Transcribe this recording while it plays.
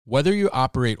Whether you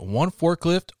operate one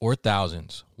forklift or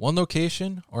thousands, one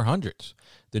location or hundreds,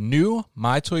 the new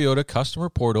My Toyota customer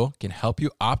portal can help you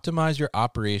optimize your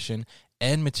operation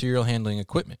and material handling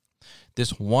equipment.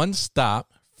 This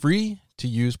one-stop,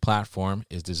 free-to-use platform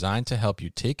is designed to help you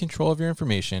take control of your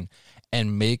information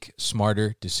and make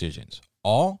smarter decisions,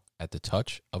 all at the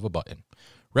touch of a button.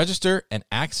 Register and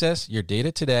access your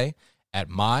data today at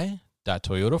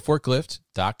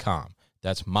my.toyotaforklift.com.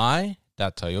 That's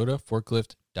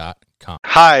my.toyotaforklift.com.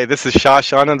 Hi, this is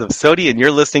Shash Anand of SOTI, and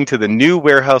you're listening to the New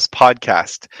Warehouse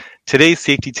Podcast. Today's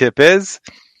safety tip is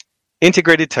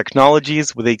integrated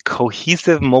technologies with a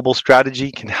cohesive mobile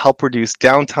strategy can help reduce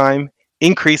downtime,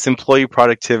 increase employee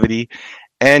productivity,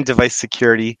 and device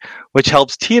security, which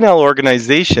helps T&L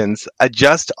organizations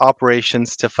adjust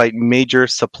operations to fight major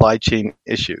supply chain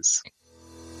issues.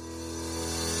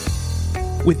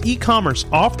 With e-commerce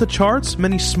off the charts,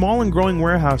 many small and growing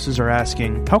warehouses are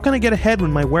asking, how can I get ahead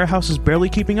when my warehouse is barely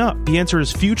keeping up? The answer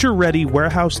is future-ready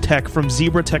warehouse tech from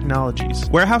Zebra Technologies.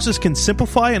 Warehouses can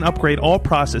simplify and upgrade all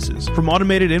processes, from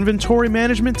automated inventory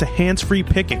management to hands-free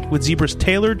picking, with Zebra's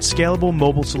tailored, scalable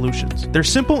mobile solutions. They're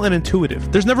simple and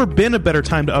intuitive. There's never been a better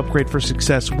time to upgrade for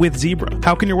success with Zebra.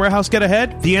 How can your warehouse get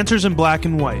ahead? The answer's in black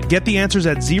and white. Get the answers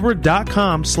at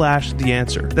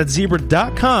zebra.com/theanswer. That's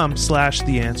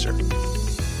zebra.com/theanswer.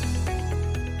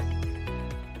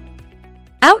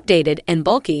 Outdated and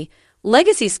bulky,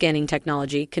 legacy scanning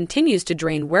technology continues to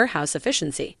drain warehouse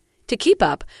efficiency. To keep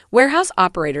up, warehouse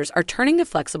operators are turning to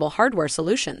flexible hardware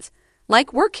solutions,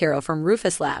 like WorkHero from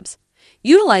Rufus Labs.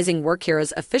 Utilizing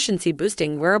WorkHero's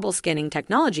efficiency-boosting wearable scanning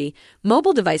technology,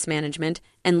 mobile device management,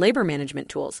 and labor management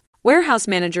tools, warehouse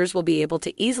managers will be able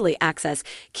to easily access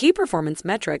key performance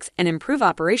metrics and improve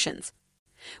operations.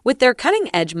 With their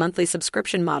cutting-edge monthly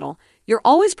subscription model, you're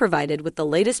always provided with the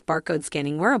latest barcode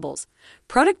scanning wearables,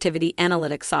 productivity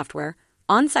analytics software,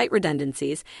 on-site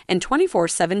redundancies, and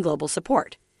 24/7 global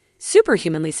support.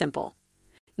 Superhumanly simple.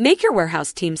 Make your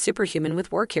warehouse team superhuman with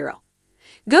WorkHero.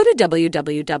 Go to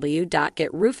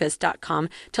www.getrufus.com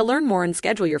to learn more and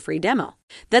schedule your free demo.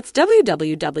 That's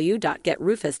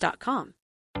www.getrufus.com.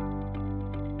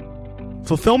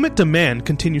 Fulfillment demand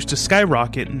continues to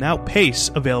skyrocket and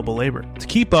outpace available labor. To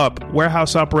keep up,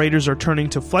 warehouse operators are turning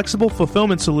to flexible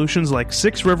fulfillment solutions like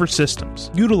 6 River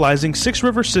Systems. Utilizing 6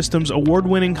 River Systems'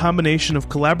 award-winning combination of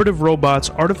collaborative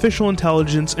robots, artificial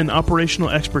intelligence, and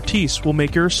operational expertise will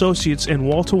make your associates and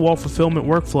wall-to-wall fulfillment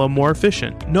workflow more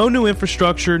efficient. No new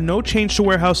infrastructure, no change to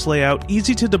warehouse layout,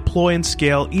 easy to deploy and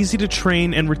scale, easy to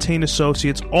train and retain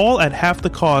associates, all at half the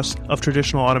cost of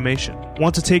traditional automation.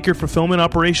 Want to take your fulfillment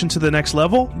operation to the next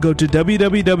level? Go to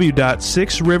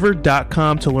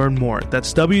www.6river.com to learn more.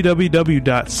 That's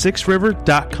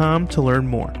www.6river.com to learn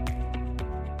more.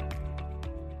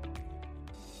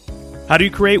 How do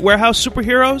you create warehouse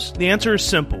superheroes? The answer is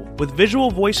simple. With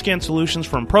visual voice scan solutions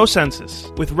from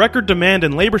ProCensus. With record demand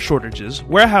and labor shortages,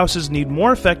 warehouses need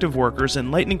more effective workers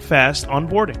and lightning-fast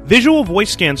onboarding. Visual voice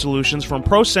scan solutions from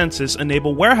ProCensus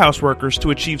enable warehouse workers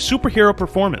to achieve superhero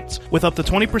performance with up to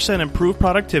 20% improved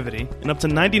productivity and up to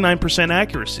 99%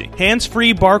 accuracy.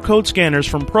 Hands-free barcode scanners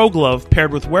from ProGlove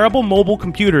paired with wearable mobile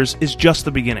computers is just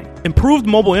the beginning. Improved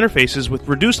mobile interfaces with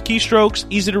reduced keystrokes,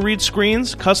 easy-to-read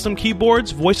screens, custom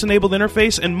keyboards, voice-enabled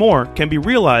interface, and more can be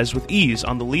realized with ease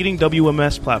on the leading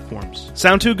WMS platforms.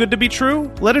 Sound too good to be true?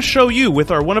 Let us show you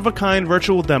with our one-of-a-kind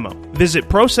virtual demo. Visit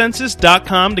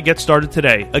ProCensus.com to get started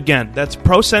today. Again, that's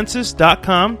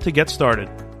ProCensus.com to get started.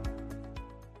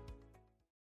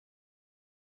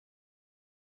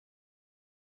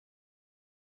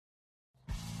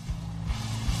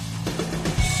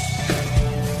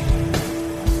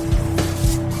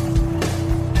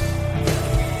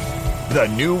 The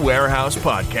New Warehouse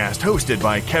Podcast, hosted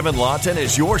by Kevin Lawton,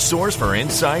 is your source for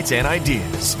insights and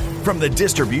ideas from the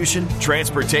distribution,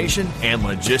 transportation, and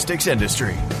logistics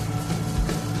industry.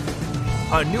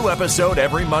 A new episode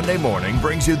every Monday morning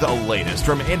brings you the latest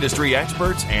from industry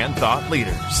experts and thought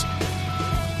leaders.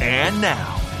 And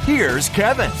now, here's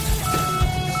Kevin.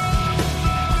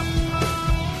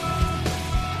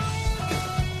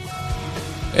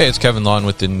 Hey, it's Kevin Lawton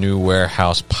with the New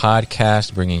Warehouse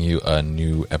Podcast, bringing you a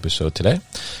new episode today.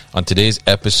 On today's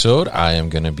episode, I am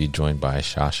going to be joined by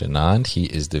Shash Anand. He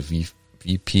is the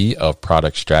VP of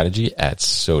Product Strategy at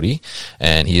SOTI,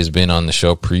 and he has been on the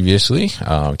show previously.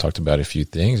 We talked about a few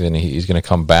things, and he's going to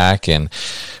come back, and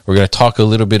we're going to talk a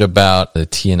little bit about the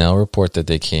T&L report that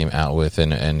they came out with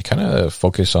and kind of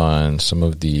focus on some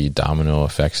of the domino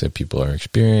effects that people are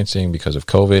experiencing because of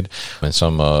COVID and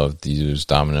some of these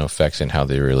domino effects and how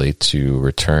they relate to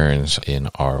returns in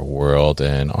our world,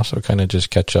 and also kind of just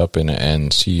catch up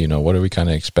and see, what are we kind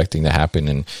of expecting to happen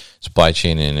in supply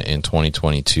chain in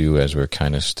 2022 as we're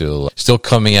kind of still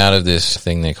coming out of this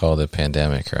thing they call the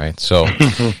pandemic, right? So,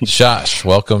 Josh,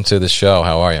 welcome to the show.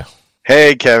 How are you?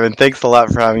 Hey, Kevin. Thanks a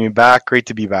lot for having me back. Great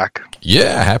to be back.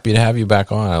 Yeah, happy to have you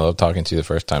back on. I love talking to you the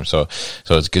first time, so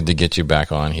it's good to get you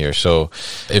back on here. So,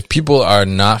 if people are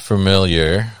not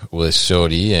familiar with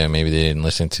SOTI and maybe they didn't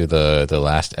listen to the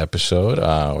last episode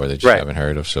or they just haven't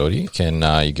heard of SOTI,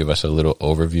 can you give us a little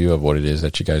overview of what it is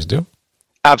that you guys do?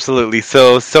 Absolutely.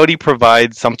 So SOTI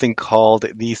provides something called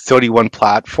the SOTI One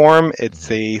platform. It's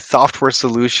a software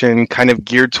solution kind of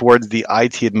geared towards the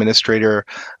IT administrator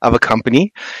of a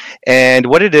company. And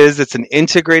what it is, it's an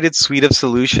integrated suite of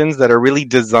solutions that are really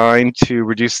designed to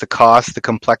reduce the cost, the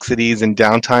complexities, and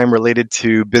downtime related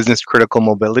to business critical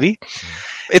mobility.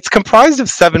 It's comprised of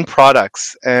 7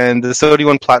 products, and the SOTI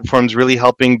One platform is really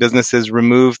helping businesses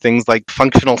remove things like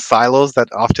functional silos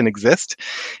that often exist.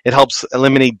 It helps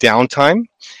eliminate downtime.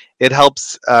 It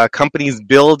helps companies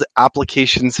build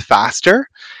applications faster.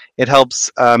 It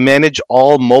helps manage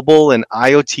all mobile and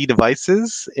IoT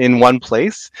devices in one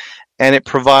place. And it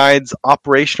provides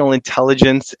operational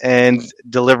intelligence and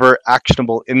deliver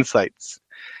actionable insights.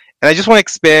 And I just want to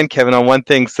expand, Kevin, on one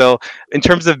thing. So in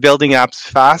terms of building apps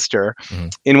faster,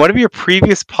 in one of your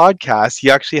previous podcasts,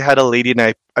 you actually had a lady, and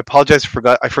I apologize,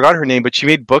 I forgot her name, but she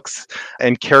made books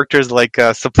and characters like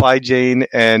Supply Jane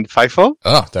and FIFO.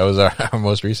 Oh, that was our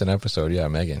most recent episode. Yeah,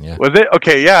 Megan. Yeah. Was it?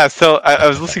 Okay, yeah. So I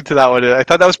was listening to that one, and I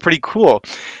thought that was pretty cool.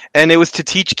 And it was to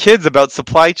teach kids about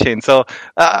supply chain. So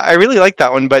I really like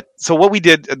that one. But so what we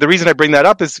did, the reason I bring that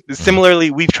up is similarly,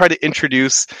 we've tried to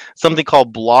introduce something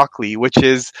called Blockly, which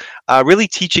is really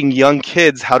teaching young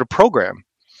kids how to program.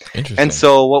 And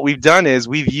so what we've done is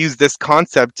we've used this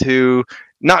concept to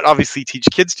not obviously teach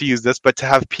kids to use this, but to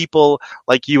have people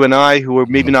like you and I who are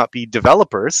maybe not be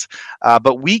developers,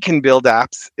 but we can build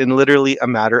apps in literally a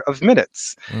matter of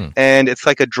minutes. And it's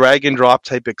like a drag and drop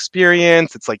type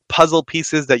experience. It's like puzzle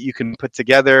pieces that you can put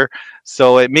together.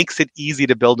 So it makes it easy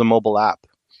to build a mobile app.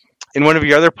 In one of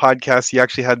your other podcasts, you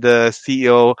actually had the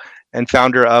CEO and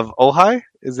founder of OHI.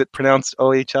 Is it pronounced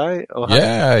OHI?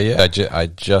 OHI? Yeah. I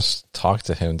just talked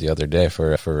to him the other day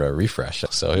for a refresh.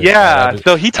 So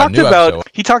so he talked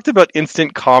about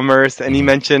instant commerce, and he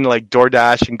mentioned like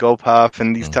DoorDash and GoPuff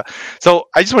and these. So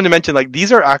I just wanted to mention, like,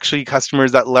 these are actually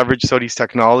customers that leverage SOTI's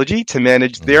technology to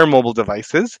manage their mobile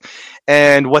devices,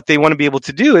 and what they want to be able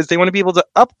to do is they want to be able to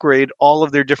upgrade all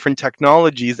of their different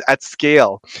technologies at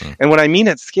scale. And when I mean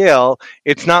at scale,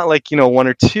 it's not like, one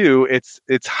or two.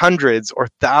 It's hundreds or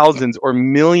thousands or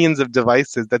millions of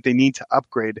devices that they need to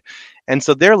upgrade. And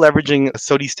so they're leveraging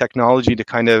SOTI's technology to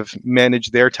kind of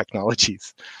manage their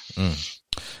technologies.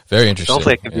 Very interesting. So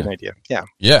hopefully I give you an idea.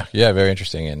 Yeah, very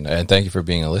interesting. And thank you for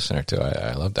being a listener too.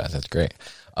 I love that. That's great.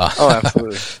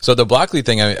 Absolutely. So the Blockly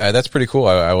thing, that's pretty cool.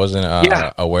 I wasn't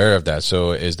aware of that.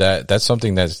 So is that's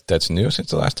something that's new since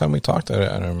the last time we talked?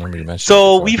 I don't remember you mentioning.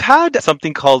 So we've had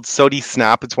something called SOTI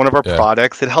Snap. It's one of our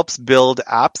products. It helps build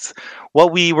apps.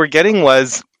 What we were getting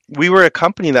was, we were a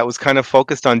company that was kind of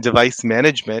focused on device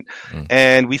management,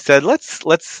 and we said, let's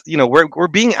we're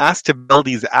being asked to build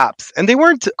these apps, and they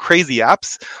weren't crazy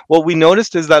apps. What we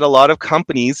noticed is that a lot of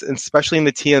companies, especially in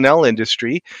the T&L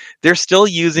industry, they're still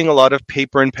using a lot of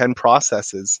paper and pen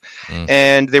processes,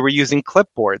 and they were using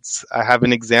clipboards. I have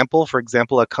an example. For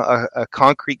example, a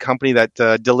concrete company that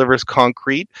delivers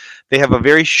concrete. They have a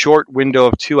very short window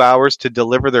of 2 hours to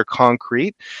deliver their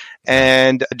concrete.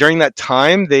 And during that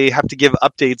time, they have to give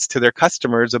updates to their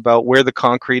customers about where the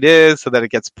concrete is so that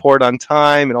it gets poured on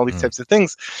time and all these types of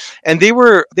things. And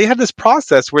they had this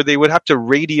process where they would have to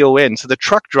radio in. So the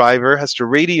truck driver has to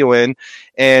radio in,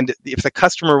 and if the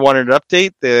customer wanted an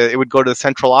update, it would go to the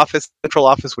central office. The central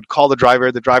office would call the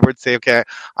driver. The driver would say, okay,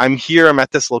 I'm here, I'm at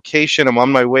this location, I'm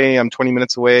on my way, I'm 20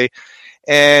 minutes away.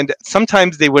 And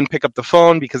sometimes they wouldn't pick up the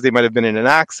phone because they might have been in an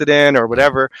accident or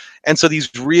whatever. And so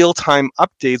these real-time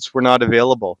updates were not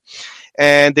available.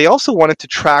 And they also wanted to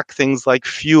track things like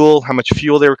fuel, how much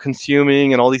fuel they were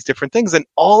consuming, and all these different things. And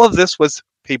all of this was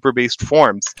paper-based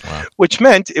forms, which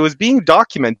meant it was being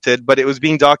documented, but it was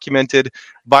being documented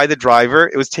by the driver.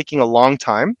 It was taking a long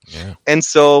time. And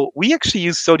so we actually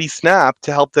used SOTI Snap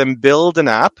to help them build an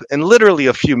app in literally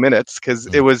a few minutes, because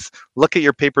it was, look at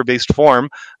your paper-based form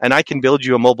and I can build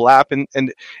you a mobile app.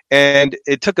 And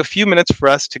it took a few minutes for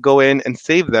us to go in and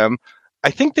save them I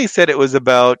think they said it was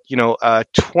about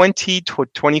 20 to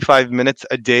 25 minutes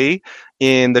a day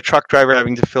in the truck driver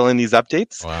having to fill in these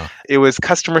updates. Wow. It was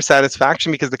customer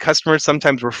satisfaction because the customers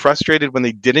sometimes were frustrated when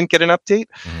they didn't get an update.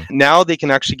 Now they can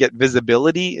actually get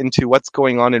visibility into what's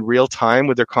going on in real time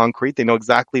with their concrete. They know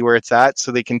exactly where it's at,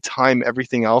 so they can time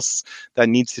everything else that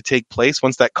needs to take place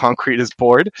once that concrete is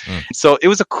poured. So it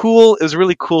was a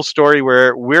really cool story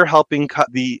where we're helping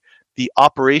cut the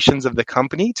operations of the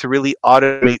company to really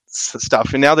automate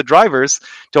stuff. And now the drivers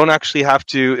don't actually have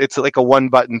to, it's like a one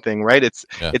button thing, right?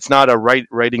 It's not a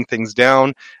writing things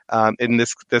down in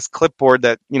this clipboard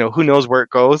that, who knows where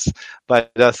it goes,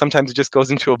 but sometimes it just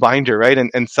goes into a binder, right?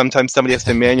 And sometimes somebody has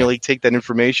to manually take that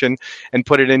information and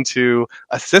put it into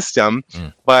a system,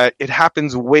 but it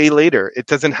happens way later. It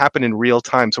doesn't happen in real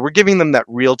time. So we're giving them that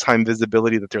real time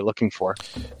visibility that they're looking for.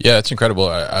 Yeah, it's incredible.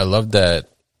 I love that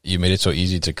you made it so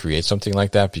easy to create something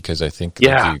like that, because I think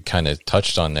like you kind of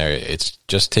touched on there, it's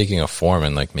just taking a form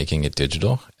and like making it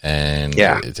digital, and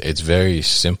it's very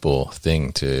simple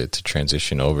thing to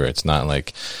transition over. It's not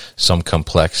like some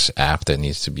complex app that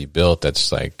needs to be built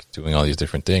that's like doing all these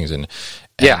different things. And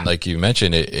like you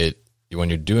mentioned, it when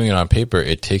you're doing it on paper,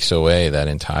 it takes away that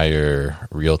entire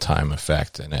real-time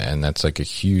effect. And that's like a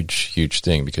huge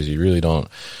thing, because you really don't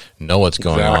know what's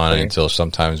going on until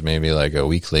sometimes maybe like a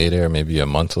week later, maybe a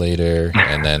month later.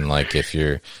 And then like if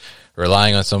you're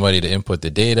relying on somebody to input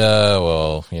the data,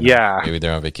 well, maybe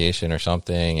they're on vacation or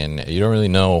something, and you don't really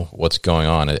know what's going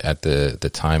on at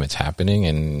the time it's happening.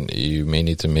 And you may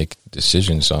need to make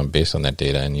decisions based on that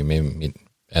data, and you may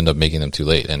end up making them too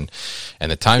late. And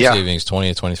the time savings,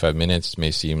 20 to 25 minutes,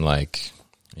 may seem like,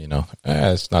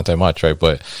 it's not that much, right?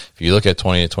 But if you look at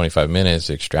 20 to 25 minutes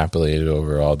extrapolated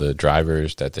over all the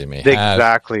drivers that they may have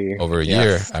over a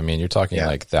year, I mean, you're talking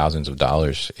like thousands of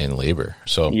dollars in labor.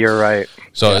 So you're right.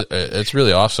 So it's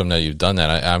really awesome that you've done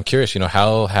that. I'm curious,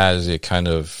 how has it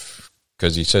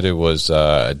because you said it was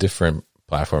a different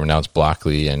platform, now it's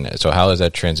Blockly, and so how has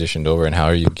that transitioned over, and how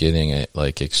are you getting it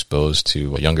like exposed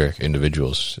to younger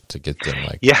individuals to get them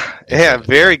like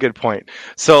very good point.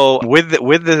 So with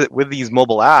these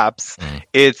mobile apps,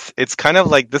 it's kind of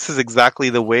like, this is exactly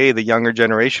the way the younger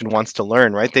generation wants to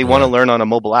learn, right? They want to learn on a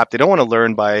mobile app. They don't want to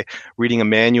learn by reading a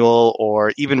manual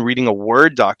or even reading a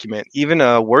Word document. Even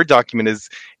a Word document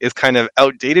is kind of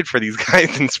outdated for these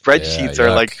guys, and spreadsheets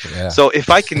are so if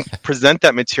I can present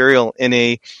that material in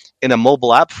a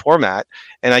mobile app format,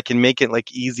 and I can make it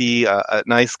like easy, a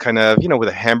nice kind of, with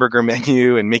a hamburger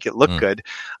menu, and make it look good.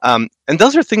 And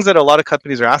those are things that a lot of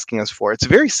companies are asking us for. It's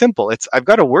very simple. I've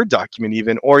got a Word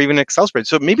document or even Excel spreadsheet.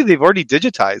 So maybe they've already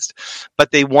digitized, but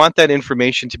they want that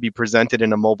information to be presented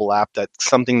in a mobile app. That's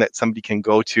something that somebody can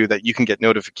go to, that you can get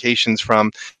notifications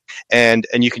from, and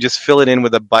you can just fill it in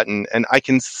with a button, and I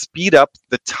can speed up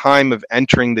the time of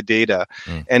entering the data,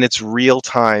 and it's real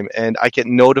time, and I get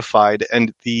notified,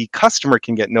 and the customer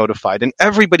can get notified, and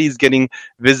everybody's getting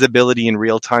visibility in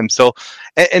real time. So,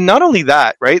 and not only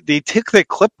that, right? They took the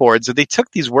clipboards, or they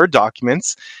took these Word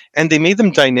documents, and they made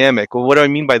them dynamic. Well, what do I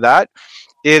mean by that?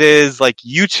 It is like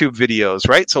YouTube videos,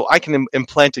 right? So I can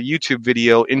implant a YouTube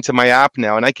video into my app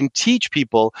now, and I can teach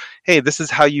people, hey, this is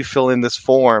how you fill in this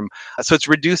form. So it's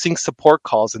reducing support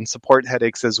calls and support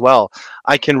headaches as well.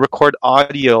 I can record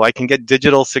audio. I can get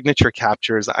digital signature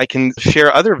captures. I can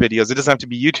share other videos. It doesn't have to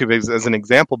be YouTube as an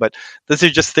example, but these are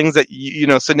just things that,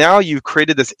 so now you've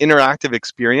created this interactive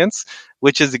experience,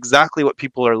 which is exactly what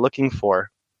people are looking for.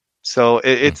 So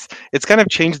it's kind of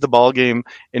changed the ballgame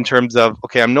in terms of,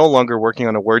 okay, I'm no longer working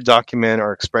on a Word document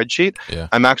or a spreadsheet.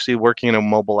 I'm actually working in a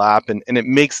mobile app, and it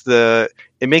makes the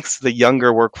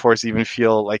younger workforce even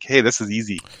feel like, hey, this is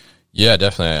easy. Yeah,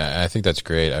 definitely. I think that's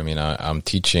great. I mean, I'm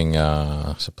teaching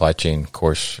a supply chain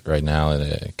course right now at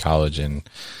a college, and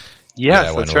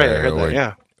that's right. I heard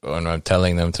that. When I'm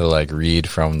telling them to like read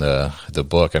from the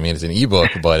book, I mean, it's an ebook,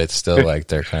 but it's still like,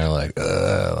 they're kind of like,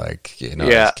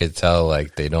 I could tell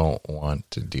like they don't want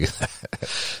to do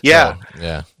that.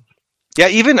 Yeah,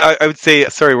 even I would say,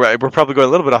 sorry, we're probably going a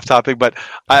little bit off topic, but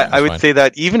I would say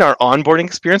that even our onboarding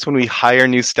experience when we hire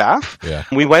new staff,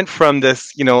 we went from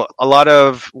this, a lot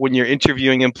of when you're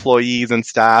interviewing employees and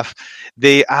staff,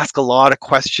 they ask a lot of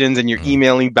questions, and you're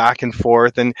emailing back and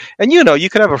forth, and you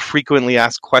could have a frequently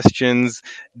asked questions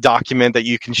document that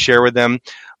you can share with them.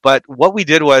 But what we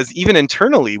did was, even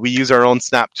internally, we use our own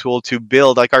Snap tool to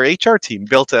build, like our HR team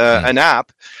built an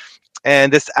app.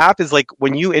 And this app is like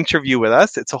when you interview with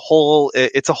us, it's a whole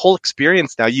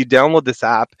experience now. You download this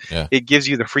app, it gives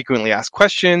you the frequently asked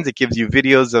questions, it gives you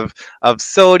videos of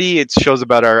SOTI, it shows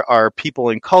about our people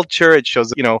and culture, it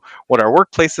shows what our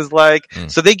workplace is like.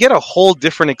 So they get a whole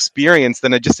different experience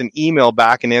than just an email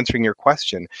back and answering your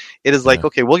question. It is like,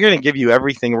 okay, we're going to give you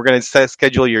everything. We're going to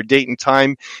schedule your date and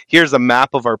time. Here's a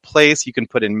map of our place. You can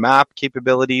put in map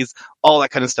capabilities, all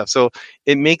that kind of stuff. So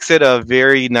it makes it a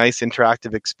very nice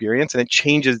interactive experience, and it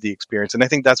changes the experience. And I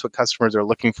think that's what customers are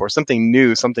looking for, something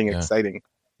new, something exciting.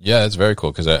 Yeah, that's very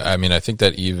cool. Because I mean, I think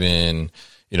that even,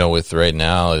 with right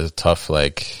now is a tough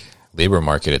labor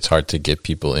market, it's hard to get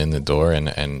people in the door,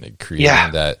 and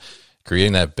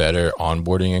creating that better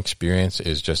onboarding experience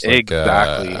is just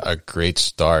a great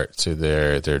start to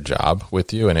their job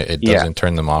with you. And it doesn't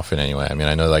turn them off in any way. I mean,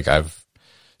 I know I've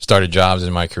started jobs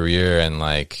in my career, and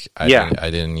I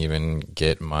didn't even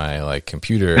get my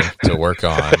computer to work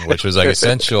on, which was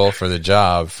essential for the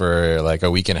job for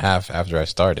a week and a half after I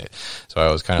started. So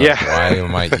I was kind of why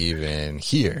am I even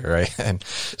here, right? And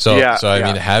I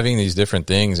mean, having these different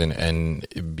things and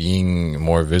being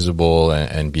more visible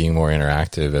and being more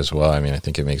interactive as well. I mean, I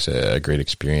think it makes a great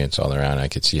experience all around. I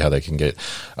could see how they can get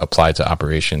applied to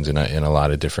operations in a lot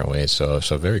of different ways. So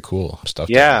very cool stuff.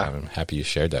 I'm happy you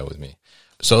shared that with me.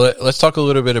 So let's talk a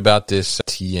little bit about this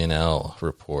T&L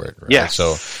report. Right? Yes.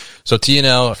 So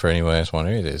T&L, for anyone who's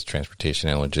wondering, it is transportation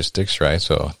and logistics, right?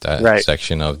 So that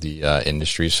section of the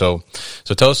industry. So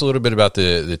tell us a little bit about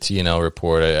the T&L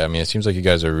report. I mean, it seems like you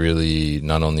guys are really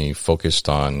not only focused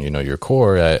on your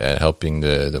core at helping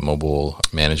the mobile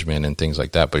management and things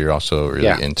like that, but you're also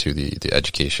really into the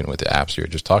education with the apps you were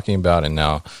just talking about, and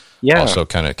now also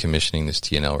kind of commissioning this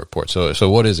T&L report. So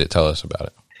what is it? Tell us about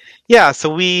it. Yeah, so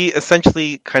we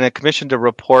essentially kind of commissioned a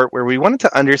report where we wanted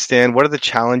to understand what are the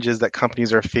challenges that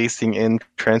companies are facing in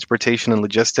transportation and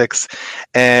logistics.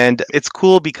 And it's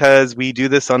cool because we do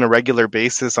this on a regular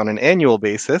basis, on an annual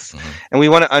basis, and we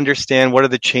want to understand what are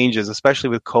the changes, especially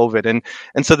with COVID.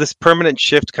 And so this permanent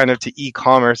shift kind of to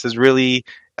e-commerce is really,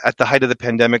 at the height of the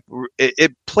pandemic,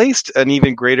 it placed an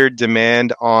even greater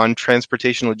demand on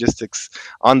transportation logistics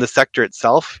on the sector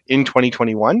itself in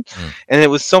 2021. And it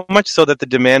was so much so that the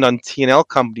demand on T&L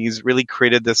companies really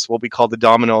created this, what we call the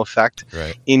domino effect,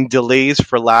 in delays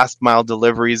for last mile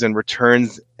deliveries and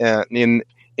returns right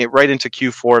into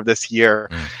Q4 of this year.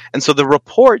 And so the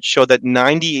report showed that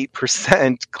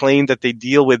 98% claimed that they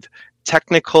deal with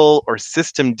technical or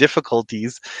system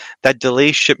difficulties that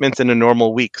delay shipments in a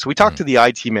normal week. So we talked to the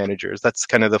IT managers. That's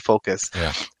kind of the focus.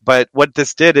 But what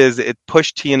this did is it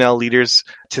pushed T&L leaders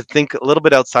to think a little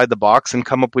bit outside the box and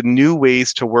come up with new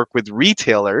ways to work with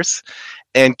retailers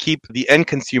and keep the end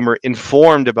consumer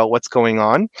informed about what's going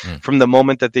on from the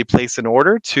moment that they place an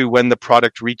order to when the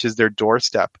product reaches their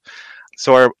doorstep.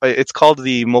 So it's called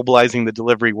the Mobilizing the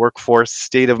Delivery Workforce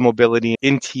State of Mobility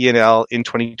in T&L in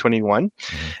 2021.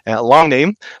 Long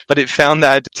name, but it found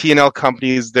that T&L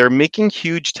companies, they're making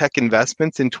huge tech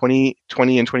investments in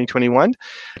 2020 and 2021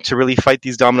 to really fight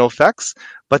these domino effects.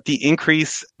 But the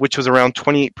increase, which was around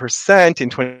 28% in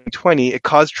 2020, it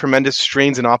caused tremendous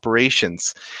strains in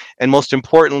operations. And most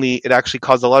importantly, it actually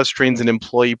caused a lot of strains in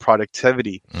employee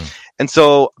productivity. And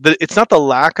so it's not the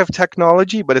lack of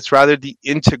technology, but it's rather the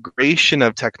integration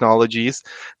of technologies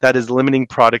that is limiting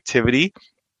productivity.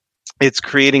 It's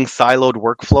creating siloed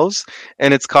workflows,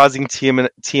 and it's causing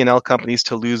T&L companies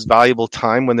to lose valuable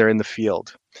time when they're in the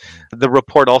field. The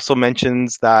report also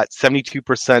mentions that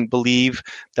 72% believe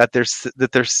that their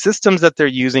systems that they're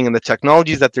using and the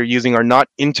technologies that they're using are not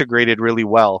integrated really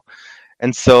well.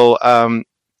 And so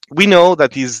we know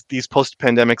that these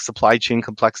post-pandemic supply chain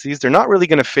complexities, they're not really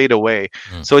going to fade away.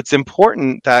 So it's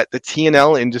important that the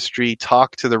T&L industry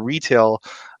talk to the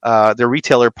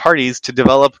retailer parties to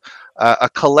develop a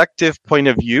collective point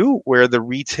of view where the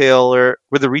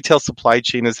retail supply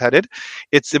chain is headed.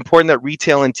 It's important that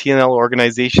retail and T&L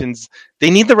organizations,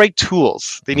 they need the right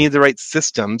tools, they need the right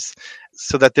systems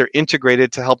so that they're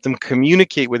integrated to help them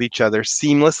communicate with each other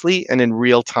seamlessly and in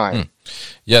real time.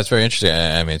 Yeah, it's very interesting.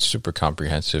 I mean, it's super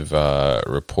comprehensive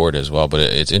report as well, but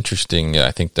it's interesting. I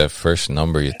think the first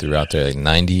number you threw out there,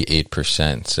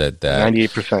 98% said that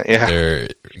 98%, they're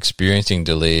experiencing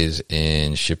delays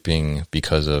in shipping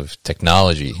because of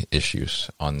technology issues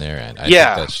on their end. I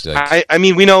think that's I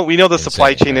mean, we know the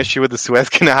supply chain issue with the Suez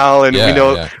Canal, and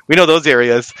we know those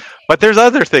areas. But there's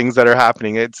other things that are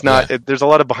happening. It's not. There's a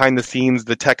lot of behind the scenes.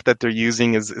 The tech that they're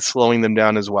using is slowing them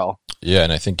down as well. Yeah,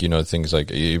 and I think things like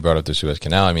you brought up the Suez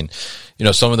Canal. I mean,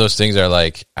 some of those things are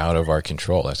like out of our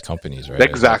control as companies, right?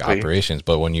 Exactly. As like operations.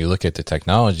 But when you look at the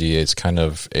technology, it's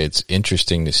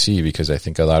interesting to see, because I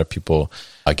think a lot of people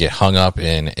get hung up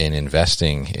in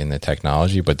investing in the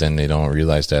technology, but then they don't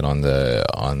realize that on the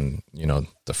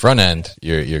front end,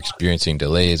 you're experiencing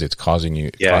delays. It's costing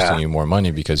you more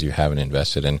money because you haven't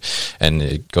invested in. And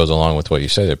it goes along with what you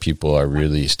said, that people are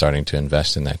really starting to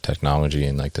invest in that technology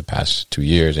in like the past 2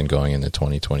 years and going into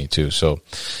 2022. So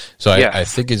I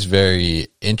think it's very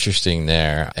interesting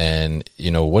there. And,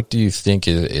 what do you think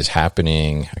is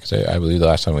happening? Because I believe the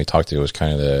last time we talked, it was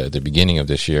kind of the beginning of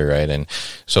this year, right? And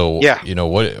so,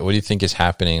 what do you think is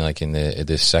happening like in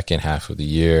this second half of the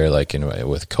year, like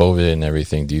with COVID and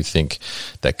everything? Do you think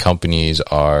that companies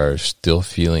are still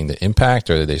feeling the impact,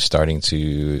 or are they starting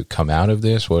to come out of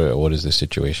this? What is the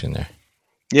situation there?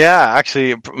 Yeah,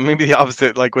 actually, maybe the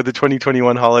opposite. Like with the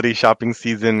 2021 holiday shopping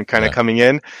season kind of coming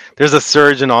in, there's a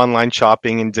surge in online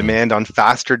shopping and demand on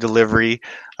faster delivery,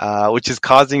 which is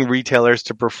causing retailers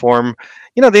to perform.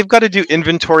 They've got to do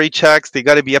inventory checks. They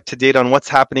got to be up to date on what's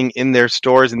happening in their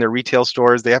stores, in their retail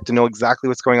stores. They have to know exactly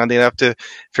what's going on. They have to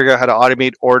figure out how to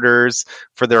automate orders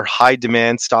for their high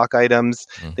demand stock items.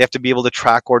 They have to be able to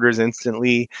track orders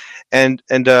instantly. And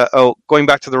going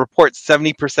back to the report,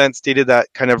 70% stated that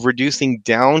kind of reducing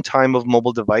downtime of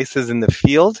mobile devices in the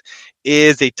field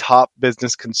is a top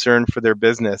business concern for their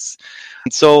business.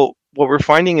 And so what we're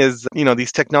finding is,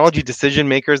 these technology decision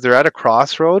makers, they're at a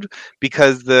crossroad,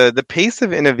 because the pace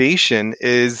of innovation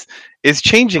is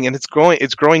changing, and it's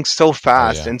growing so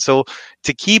fast. And so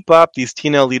to keep up, these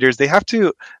T&L leaders,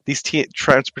 these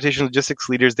transportation logistics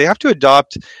leaders, they have to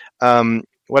adopt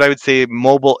what I would say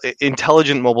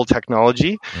intelligent mobile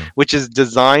technology, which is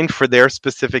designed for their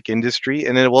specific industry,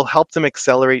 and it will help them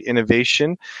accelerate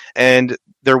innovation and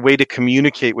their way to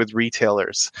communicate with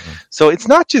retailers. So it's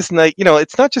not just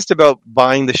it's not just about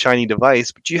buying the shiny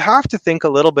device, but you have to think a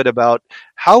little bit about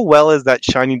how well is that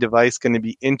shiny device going to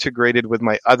be integrated with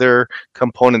my other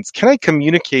components? Can I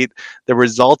communicate the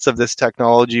results of this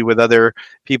technology with other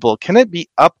people? Can it be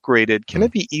upgraded? Can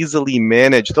it be easily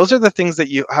managed? Those are the things that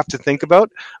you have to think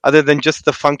about, other than just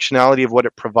the functionality of what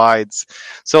it provides.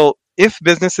 So if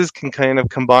businesses can kind of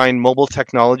combine mobile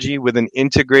technology with an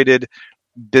integrated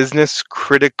business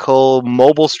critical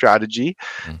mobile strategy,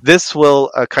 this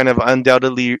will kind of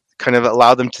undoubtedly kind of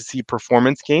allow them to see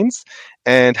performance gains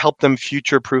and help them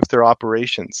future proof their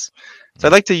operations. So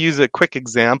I'd like to use a quick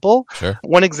example. Sure.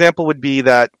 One example would be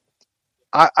that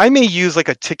I may use like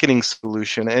a ticketing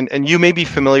solution, and you may be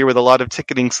familiar with a lot of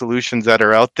ticketing solutions that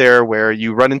are out there where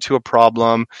you run into a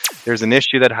problem, there's an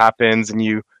issue that happens, and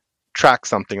you track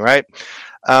something, right?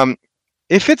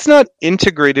 If it's not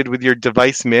integrated with your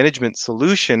device management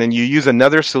solution and you use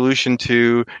another solution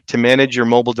to manage your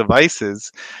mobile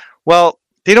devices, well,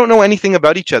 they don't know anything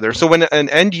about each other. So when an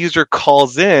end user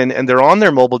calls in and they're on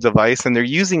their mobile device and they're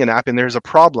using an app and there's a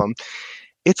problem,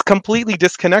 it's completely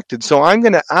disconnected. So I'm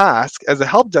going to ask, as a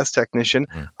help desk technician,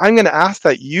 I'm going to ask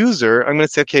that user, I'm going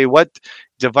to say, okay, what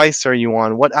device are you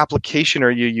on? What application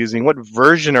are you using? What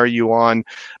version are you on?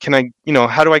 Can I,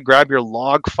 how do I grab your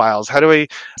log files? How do I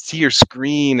see your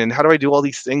screen? And how do I do all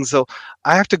these things? So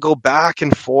I have to go back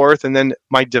and forth. And then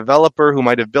my developer who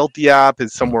might have built the app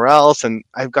is somewhere else. And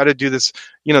I've got to do this,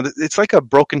 it's like a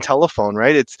broken telephone,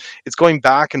 right? It's going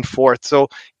back and forth. So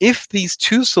if these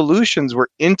two solutions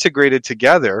were integrated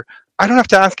together, I don't have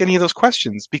to ask any of those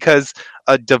questions, because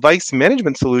a device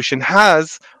management solution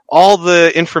has all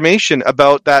the information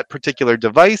about that particular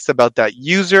device, about that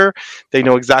user. They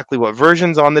know exactly what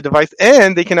version's on the device,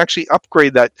 and they can actually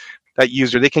upgrade that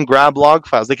user. They can grab log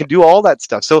files. They can do all that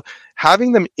stuff. So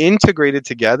having them integrated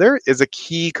together is a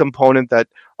key component that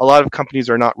a lot of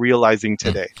companies are not realizing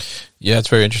today. Yeah, it's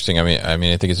very interesting. I mean,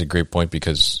 I think it's a great point,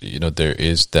 because, there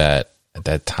is that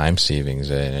time savings,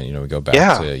 and we go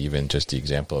back to even just the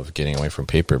example of getting away from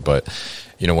paper. But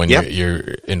when you're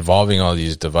involving all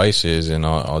these devices and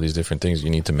all these different things, you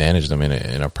need to manage them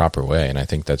in a proper way. And I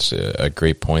think that's a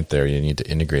great point there. You need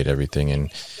to integrate everything, and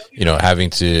having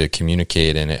to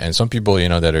communicate. And some people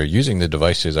that are using the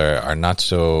devices are not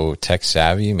so tech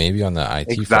savvy, maybe on the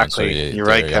IT front. So you're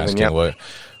right, Kevin. Asking,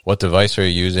 what device are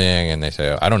you using? And they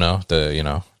say, I don't know,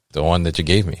 the one that you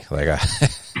gave me. Like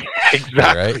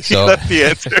exactly. Right? So that's the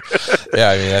answer. Yeah,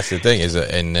 I mean, that's the thing is,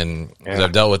 and then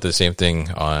I've dealt with the same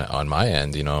thing on my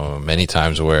end, many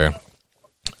times where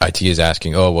IT is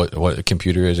asking, oh, what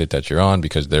computer is it that you're on,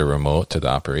 because they're remote to the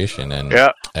operation.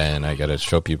 And I got to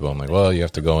show people, I'm like, well, you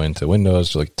have to go into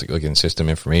Windows, look in system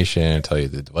information, and tell you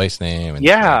the device name. And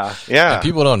and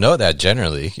people don't know that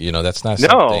generally. That's not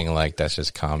something like that's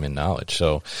just common knowledge.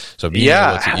 So being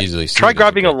able to easily see. Try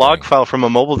grabbing a log file from a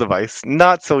mobile device.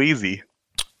 Not so easy.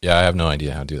 Yeah, I have no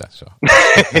idea how to do that. So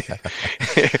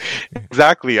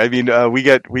exactly. I mean,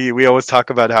 we always talk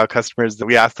about how customers,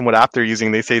 we ask them what app they're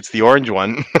using, they say it's the orange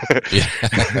one. yeah.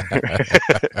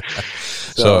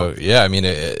 So yeah, I mean,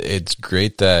 it's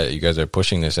great that you guys are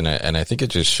pushing this, and I think it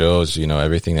just shows,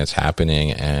 everything that's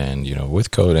happening, and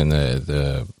with COVID and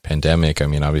the pandemic. I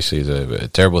mean, obviously it's a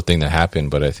terrible thing that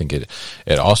happened, but I think it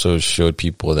also showed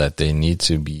people that they need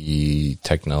to be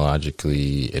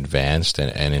technologically advanced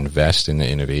and invest in the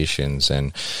innovations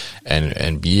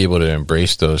and be able to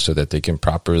embrace those so that they can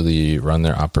properly run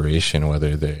their operation,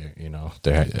 whether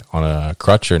they're on a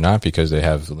crutch or not, because they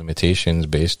have limitations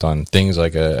based on things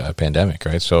like a pandemic,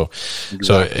 right? So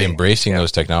embracing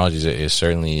those technologies is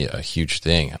certainly a huge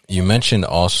thing. You mentioned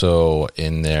also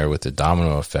in there with the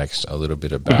domino effects a little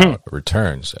bit about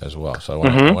returns as well. So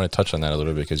I want to touch on that a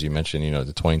little bit, because you mentioned,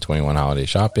 the 2021 holiday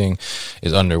shopping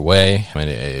is underway. I mean,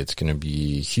 it's going to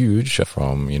be huge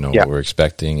from, what we're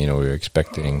expecting. We're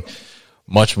expecting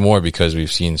much more, because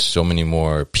we've seen so many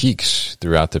more peaks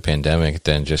throughout the pandemic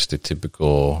than just the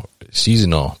typical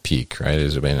seasonal peak, right?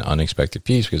 There's been unexpected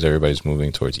peaks because everybody's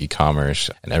moving towards e-commerce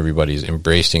and everybody's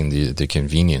embracing the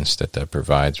convenience that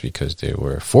provides, because they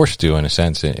were forced to, in a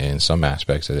sense, in some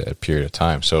aspects at a period of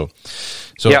time. So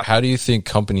how do you think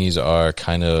companies are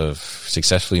kind of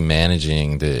successfully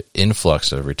managing the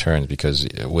influx of returns? Because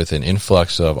with an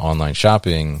influx of online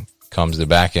shopping comes the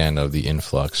back end of the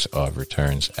influx of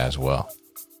returns as well.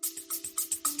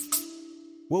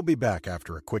 We'll be back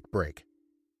after a quick break.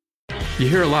 You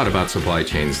hear a lot about supply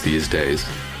chains these days,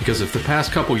 because if the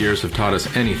past couple years have taught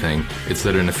us anything, it's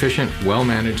that an efficient,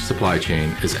 well-managed supply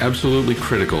chain is absolutely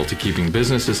critical to keeping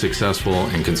businesses successful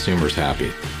and consumers happy.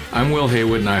 I'm Will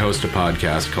Haywood, and I host a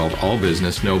podcast called All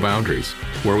Business, No Boundaries,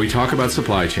 where we talk about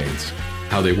supply chains,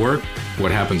 how they work,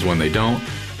 what happens when they don't,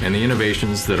 and the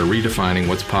innovations that are redefining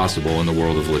what's possible in the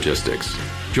world of logistics.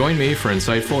 Join me for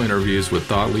insightful interviews with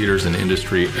thought leaders and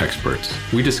industry experts.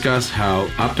 We discuss how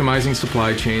optimizing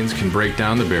supply chains can break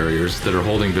down the barriers that are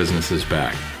holding businesses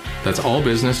back. That's All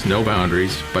Business, No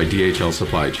Boundaries by DHL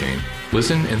Supply Chain.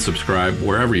 Listen and subscribe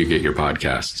wherever you get your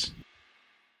podcasts.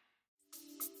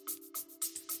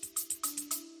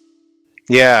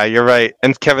 Yeah, you're right.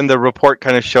 And Kevin, the report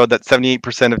kind of showed that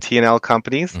 78% of T&L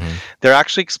companies, they're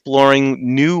actually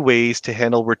exploring new ways to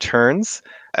handle returns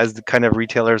as the kind of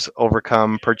retailers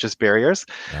overcome purchase barriers.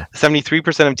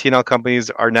 73% of T&L companies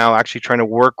are now actually trying to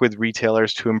work with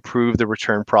retailers to improve the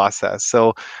return process.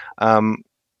 So,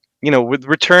 with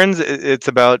returns, it's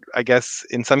about, I guess,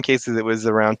 in some cases, it was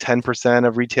around 10%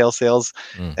 of retail sales,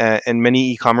 and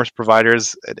many e-commerce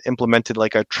providers implemented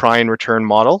like a try and return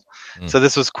model. So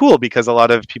this was cool because a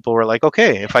lot of people were like,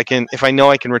 okay, if I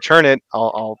know I can return it,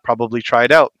 I'll probably try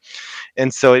it out.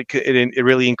 And so it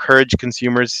really encouraged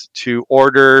consumers to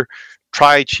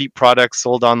try cheap products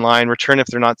sold online, return if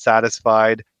they're not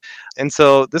satisfied. And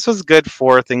so this was good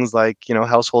for things like,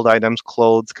 household items,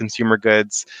 clothes, consumer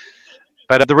goods.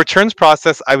 But the returns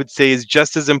process, I would say, is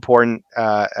just as important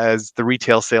as the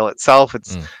retail sale itself.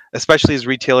 It's especially as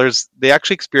retailers, they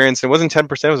actually experienced, it wasn't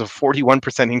 10%, it was a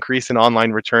 41% increase in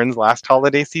online returns last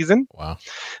holiday season. Wow.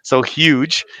 So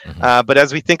huge. But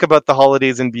as we think about the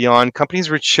holidays and beyond, companies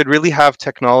should really have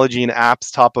technology and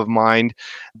apps top of mind,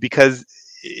 because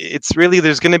it's really,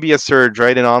 there's going to be a surge,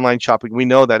 right, in online shopping. We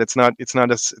know that it's not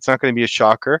going to be a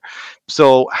shocker.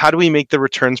 So how do we make the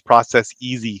returns process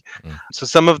easy? So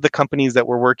some of the companies that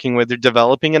we're working with, they're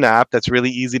developing an app that's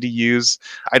really easy to use.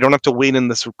 I don't have to wait in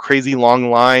this crazy long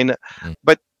line,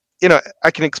 but I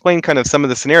can explain kind of some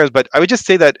of the scenarios, but I would just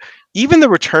say that even the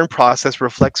return process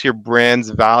reflects your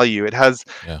brand's value. It has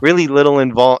really little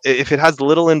if it has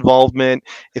little involvement,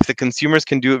 if the consumers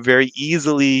can do it very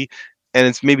easily, and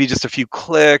it's maybe just a few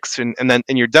clicks and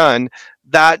you're done,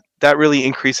 that really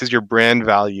increases your brand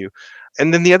value.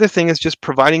 And then the other thing is just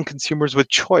providing consumers with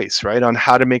choice, right, on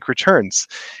how to make returns.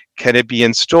 Can it be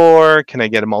in store? Can I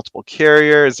get a multiple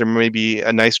carrier? Is there maybe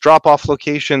a nice drop-off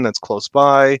location that's close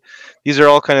by? These are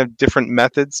all kind of different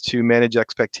methods to manage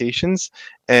expectations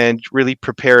and really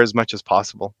prepare as much as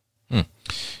possible.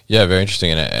 Yeah, very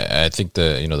interesting. And I think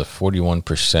the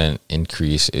 41%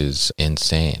 increase is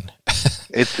insane.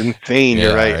 It's insane.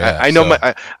 You're right. Yeah, I know.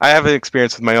 I have an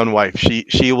experience with my own wife.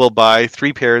 She will buy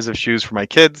 3 pairs of shoes for my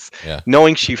kids,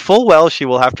 knowing full well she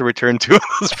will have to return 2 of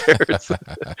those pairs.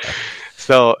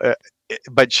 So,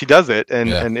 but she does it,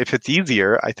 and if it's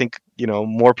easier, I think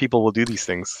more people will do these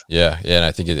things. Yeah, and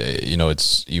I think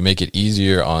it's you make it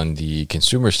easier on the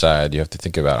consumer side. You have to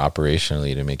think about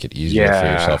operationally to make it easier for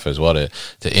yourself as well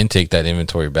to intake that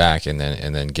inventory back and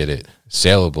then get it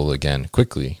saleable again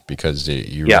quickly, because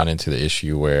you run into the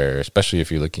issue where, especially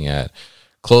if you're looking at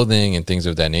clothing and things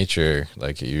of that nature,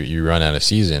 like you run out of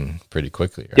season pretty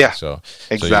quickly, right? Yeah, so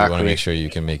exactly. So you want to make sure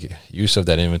you can make use of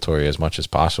that inventory as much as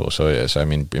possible. So I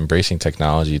mean, embracing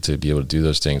technology to be able to do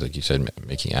those things, like you said,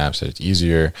 making apps that it's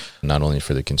easier, not only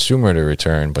for the consumer to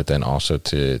return, but then also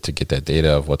to get that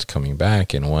data of what's coming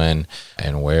back and when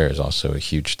and where is also a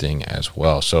huge thing as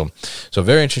well. So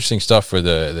very interesting stuff for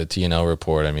the T&L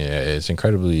report. I mean, it's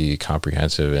incredibly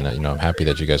comprehensive, and I'm happy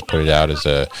that you guys put it out as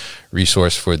a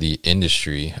resource for the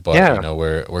industry. But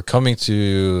we're coming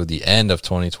to the end of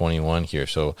 2021 here.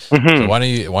 So why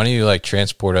don't you like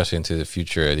transport us into the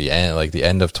future, the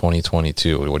end of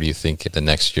 2022? What do you think the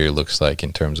next year looks like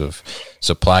in terms of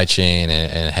supply chain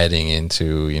and heading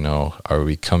into, are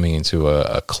we coming into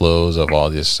a close of all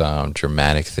this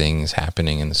dramatic things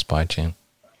happening in the supply chain?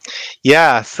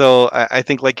 Yeah, so I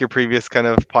think like your previous kind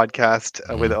of podcast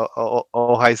with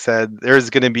Ohai said, there's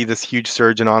going to be this huge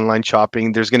surge in online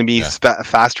shopping. There's going to be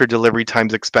faster delivery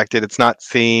times expected. It's not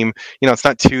same, it's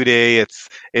not 2 day,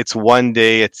 it's 1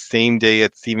 day, it's same day,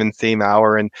 it's even same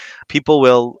hour, and people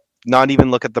will not even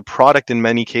look at the product in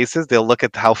many cases. They'll look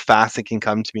at how fast it can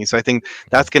come to me. So I think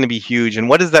that's going to be huge. And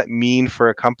what does that mean for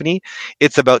a company?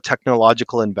 It's about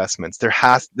technological investments.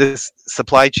 This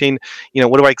supply chain,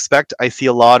 what do I expect? I see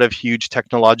a lot of huge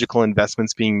technological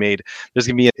investments being made. There's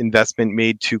going to be an investment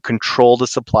made to control the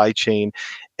supply chain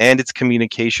and its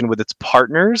communication with its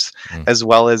partners, as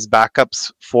well as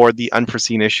backups for the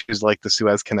unforeseen issues like the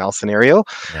Suez Canal scenario.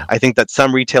 Yeah. I think that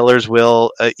some retailers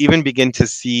will even begin to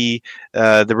see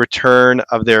the return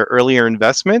of their earlier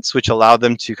investments, which allow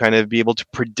them to kind of be able to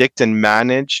predict and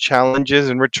manage challenges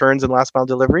and returns in last mile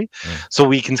delivery. So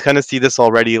we can kind of see this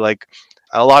already, like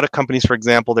a lot of companies, for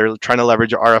example, they're trying to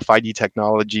leverage RFID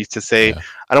technologies to say,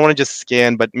 I don't want to just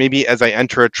scan, but maybe as I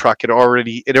enter a truck, it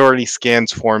already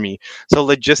scans for me. So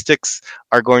logistics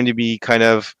are going to be kind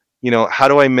of, how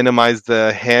do I minimize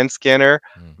the hand scanner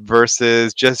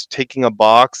versus just taking a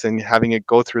box and having it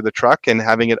go through the truck and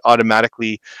having it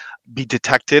automatically be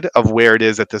detected of where it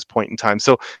is at this point in time.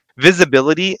 So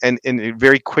visibility and in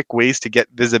very quick ways to get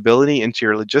visibility into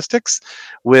your logistics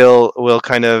will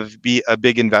kind of be a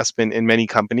big investment in many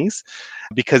companies,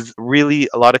 because really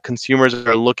a lot of consumers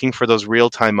are looking for those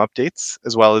real-time updates,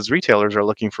 as well as retailers are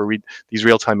looking for these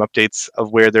real-time updates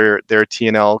of where their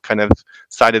T&L kind of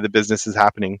side of the business is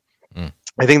happening.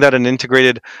 I think that an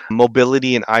integrated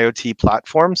mobility and IoT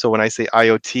platform, so when I say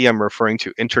IoT, I'm referring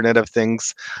to Internet of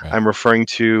Things. Right. I'm referring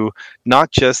to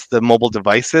not just the mobile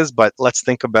devices, but let's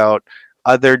think about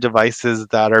other devices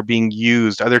that are being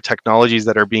used, other technologies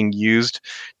that are being used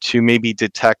to maybe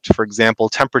detect, for example,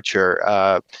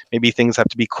 temperature. Maybe things have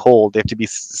to be cold; they have to be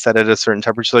set at a certain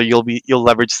temperature. So you'll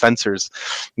leverage sensors.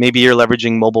 Maybe you're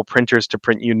leveraging mobile printers to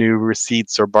print you new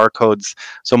receipts or barcodes.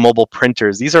 So mobile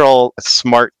printers. These are all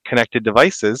smart connected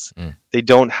devices. They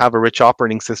don't have a rich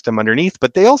operating system underneath,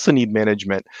 but they also need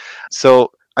management.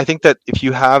 So I think that if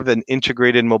you have an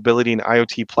integrated mobility and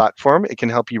IoT platform, it can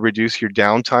help you reduce your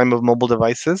downtime of mobile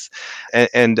devices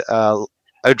and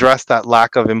address that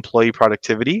lack of employee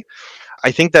productivity.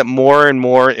 I think that more and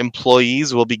more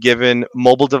employees will be given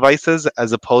mobile devices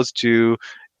as opposed to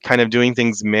kind of doing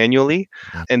things manually.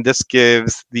 And this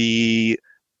gives the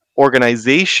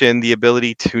organization the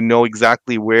ability to know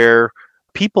exactly where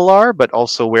people are, but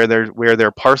also where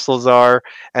their parcels are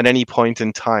at any point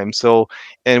in time. So,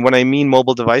 and when I mean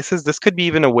mobile devices, this could be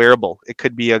even a wearable. It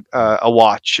could be a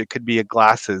watch. It could be a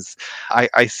glasses.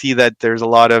 I see that there's a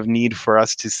lot of need for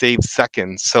us to save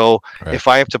seconds. So if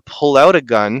I have to pull out a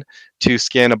gun to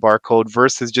scan a barcode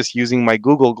versus just using my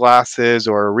Google glasses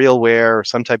or a RealWear or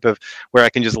some type of where I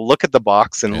can just look at the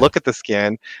box and look at the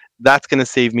scan, that's going to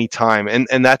save me time.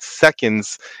 And that's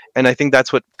seconds. And I think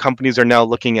that's what companies are now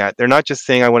looking at. They're not just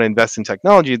saying, I want to invest in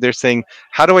technology. They're saying,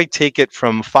 how do I take it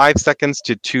from 5 seconds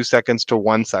to 2 seconds to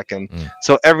 1 second?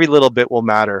 So every little bit will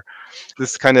matter.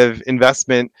 This kind of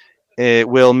investment, it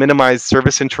will minimize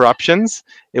service interruptions.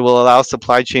 It will allow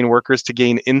supply chain workers to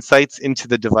gain insights into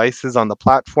the devices on the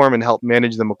platform and help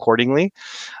manage them accordingly.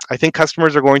 I think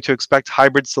customers are going to expect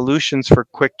hybrid solutions for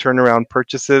quick turnaround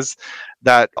purchases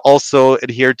that also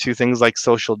adhere to things like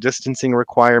social distancing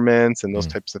requirements and those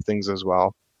types of things as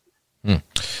well.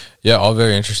 Yeah, all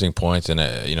very interesting points. And,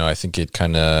 I think it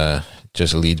kind of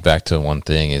just leads back to one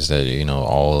thing is that,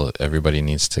 everybody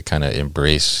needs to kind of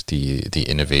embrace the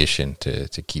innovation to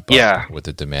keep up with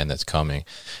the demand that's coming.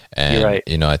 And,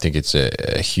 I think it's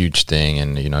a huge thing.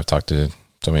 And, I've talked to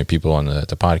so many people on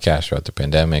the podcast throughout the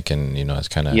pandemic, and, it's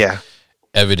kind of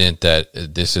evident that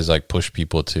this is like push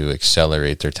people to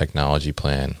accelerate their technology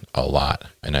plan a lot,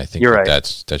 and I think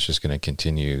that's just going to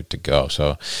continue to go.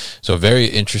 So very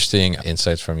interesting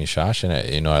insights from you, Shash,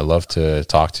 and I love to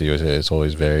talk to you. It's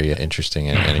always very interesting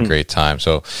and a great time.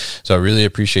 So I really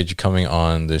appreciate you coming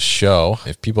on this show.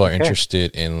 If people are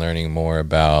interested in learning more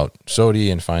about SOTI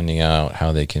and finding out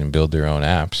how they can build their own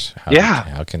apps,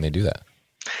 how can they do that?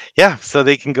 Yeah, so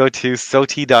they can go to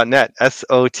SOTI.net,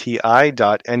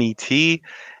 SOTI.net,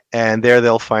 and there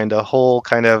they'll find a whole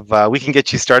kind of, we can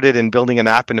get you started in building an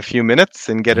app in a few minutes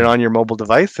and get it on your mobile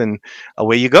device, and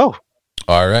away you go.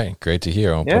 All right, great to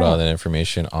hear. I'll put all that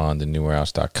information on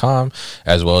thenewwarehouse.com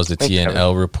as well as the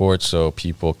TNL report so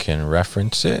people can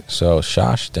reference it. So,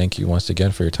 Shash, thank you once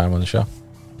again for your time on the show.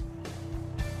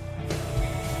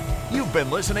 You've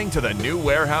been listening to the New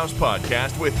Warehouse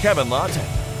Podcast with Kevin Lawton.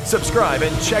 Subscribe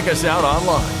and check us out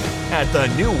online at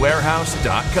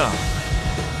thenewwarehouse.com.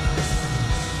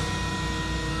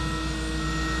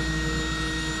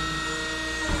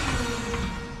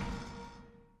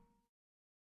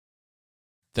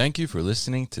 Thank you for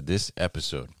listening to this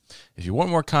episode. If you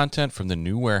want more content from the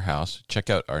New Warehouse,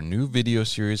 check out our new video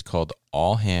series called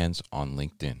All Hands on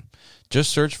LinkedIn.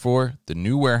 Just search for the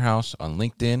New Warehouse on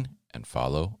LinkedIn and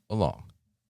follow along.